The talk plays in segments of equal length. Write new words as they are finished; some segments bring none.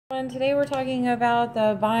And today we're talking about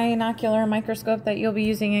the binocular microscope that you'll be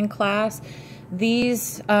using in class.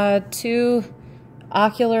 These two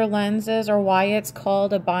ocular lenses are why it's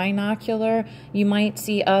called a binocular. You might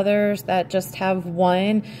see others that just have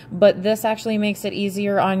one, but this actually makes it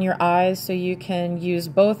easier on your eyes, so you can use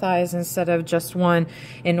both eyes instead of just one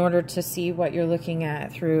in order to see what you're looking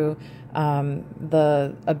at through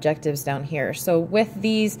the objectives down here. So with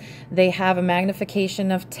these, they have a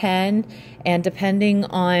magnification of 10, and depending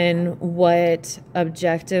on what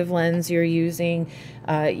objective lens you're using,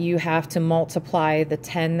 you have to multiply the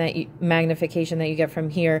 10 magnification that you get from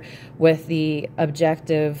here with the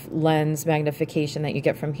objective lens magnification that you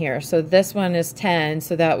get from here. So this one is 10,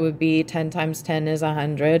 so that would be 10 times 10 is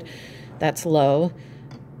 100. That's low.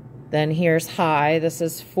 Then here's high, this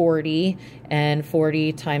is 40, and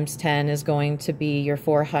 40 times 10 is going to be your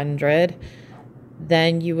 400.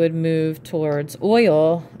 Then you would move towards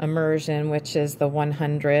oil immersion, which is the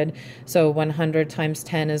 100. So 100 times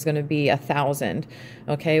 10 is going to be 1,000.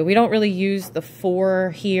 Okay, we don't really use the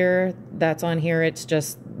 4 here. That's on here. It's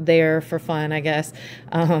just there for fun, I guess.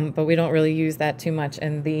 But we don't really use that too much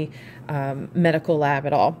in the medical lab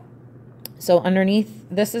at all. So underneath,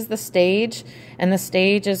 this is the stage, and the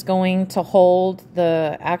stage is going to hold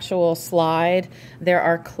the actual slide. There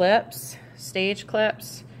are clips, stage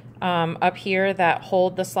clips, up here that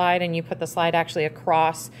hold the slide, and you put the slide actually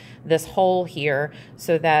across this hole here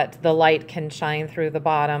so that the light can shine through the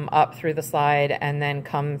bottom, up through the slide, and then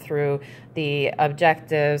come through the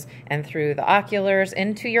objectives and through the oculars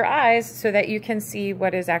into your eyes so that you can see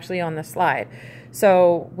what is actually on the slide.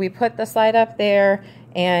 So we put the slide up there,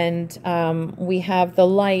 and we have the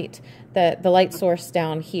light source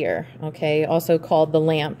down here, okay, also called the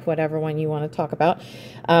lamp, whatever one you want to talk about.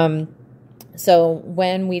 So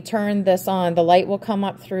when we turn this on, the light will come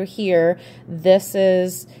up through here. This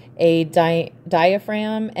is a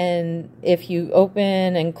diaphragm, and if you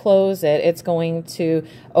open and close it, it's going to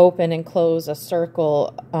open and close a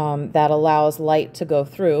circle that allows light to go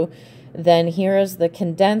through. Then here is the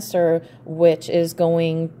condenser, which is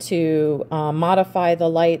going to modify the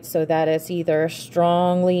light so that it's either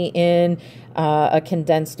strongly in a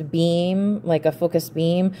condensed beam, like a focused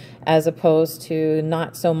beam, as opposed to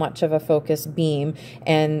not so much of a focused beam.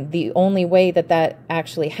 And the only way that that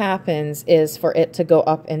actually happens is for it to go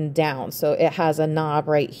up and down. So it has a knob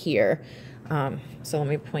right here. So let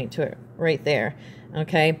me point to it right there.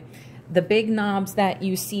 Okay. The big knobs that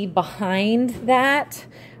you see behind that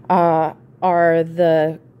are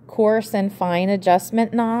the coarse and fine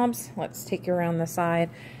adjustment knobs. Let's take you around the side.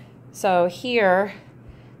 So here,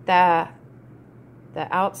 the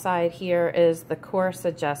outside here is the coarse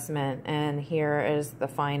adjustment, and here is the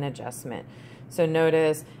fine adjustment. So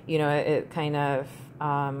notice, you know, it kind of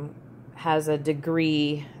has a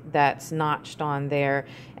degree that's notched on there,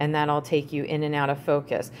 and that'll take you in and out of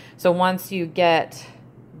focus. So once you get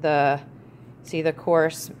see, the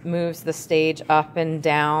coarse moves the stage up and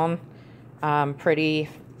down pretty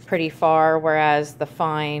far, whereas the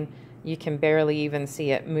fine, you can barely even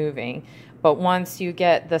see it moving. But once you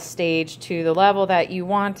get the stage to the level that you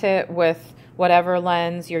want it with whatever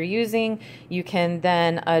lens you're using, you can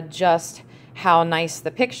then adjust how nice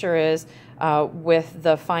the picture is with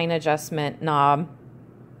the fine adjustment knob.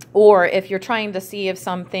 Or if you're trying to see if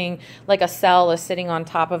something like a cell is sitting on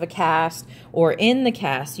top of a cast or in the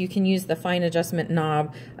cast, you can use the fine adjustment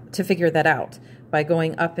knob to figure that out. By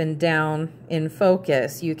going up and down in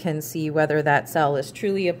focus, you can see whether that cell is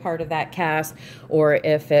truly a part of that cast or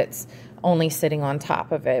if it's only sitting on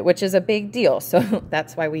top of it, which is a big deal. So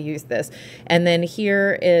that's why we use this. And then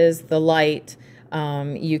here is the light.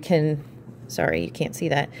 Sorry, you can't see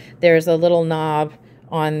that. There's a little knob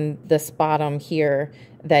on this bottom here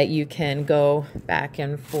that you can go back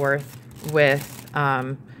and forth with,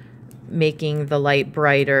 making the light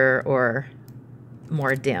brighter or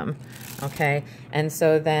more dim. Okay, and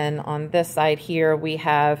so then on this side here we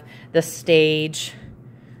have the stage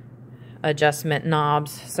adjustment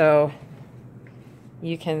knobs. So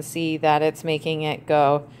you can see that it's making it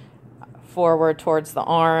go forward towards the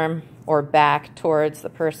arm or back towards the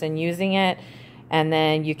person using it, and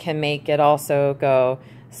then you can make it also go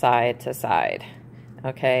side to side.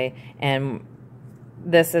 Okay, and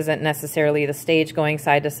this isn't necessarily the stage going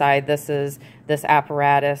side to side. This is this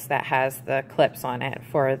apparatus that has the clips on it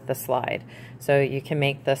for the slide. So you can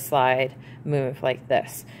make the slide move like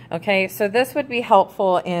this. Okay, so this would be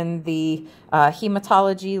helpful in the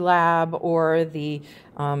hematology lab or the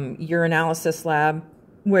urinalysis lab,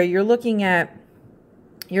 where you're looking at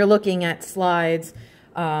slides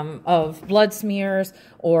of blood smears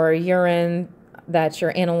or urine that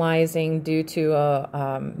you're analyzing due to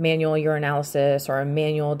a manual urinalysis or a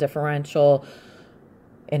manual differential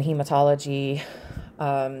in hematology,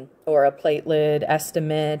 or a platelet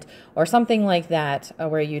estimate or something like that,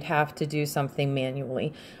 where you'd have to do something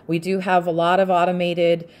manually. We do have a lot of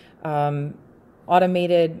automated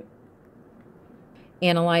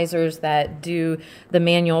analyzers that do the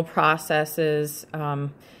manual processes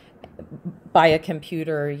by a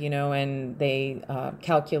computer, you know, and they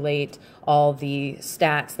calculate all the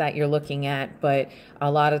stats that you're looking at. But a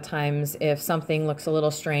lot of times, if something looks a little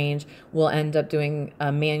strange, we'll end up doing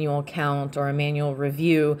a manual count or a manual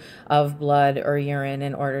review of blood or urine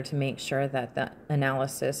in order to make sure that the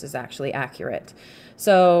analysis is actually accurate.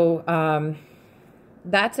 So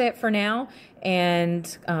that's it for now,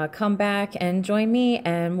 and come back and join me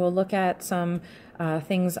and we'll look at some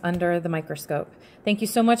things under the microscope. Thank you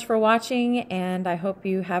so much for watching, and I hope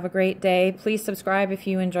you have a great day. Please subscribe if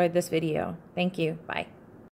you enjoyed this video. Thank you. Bye.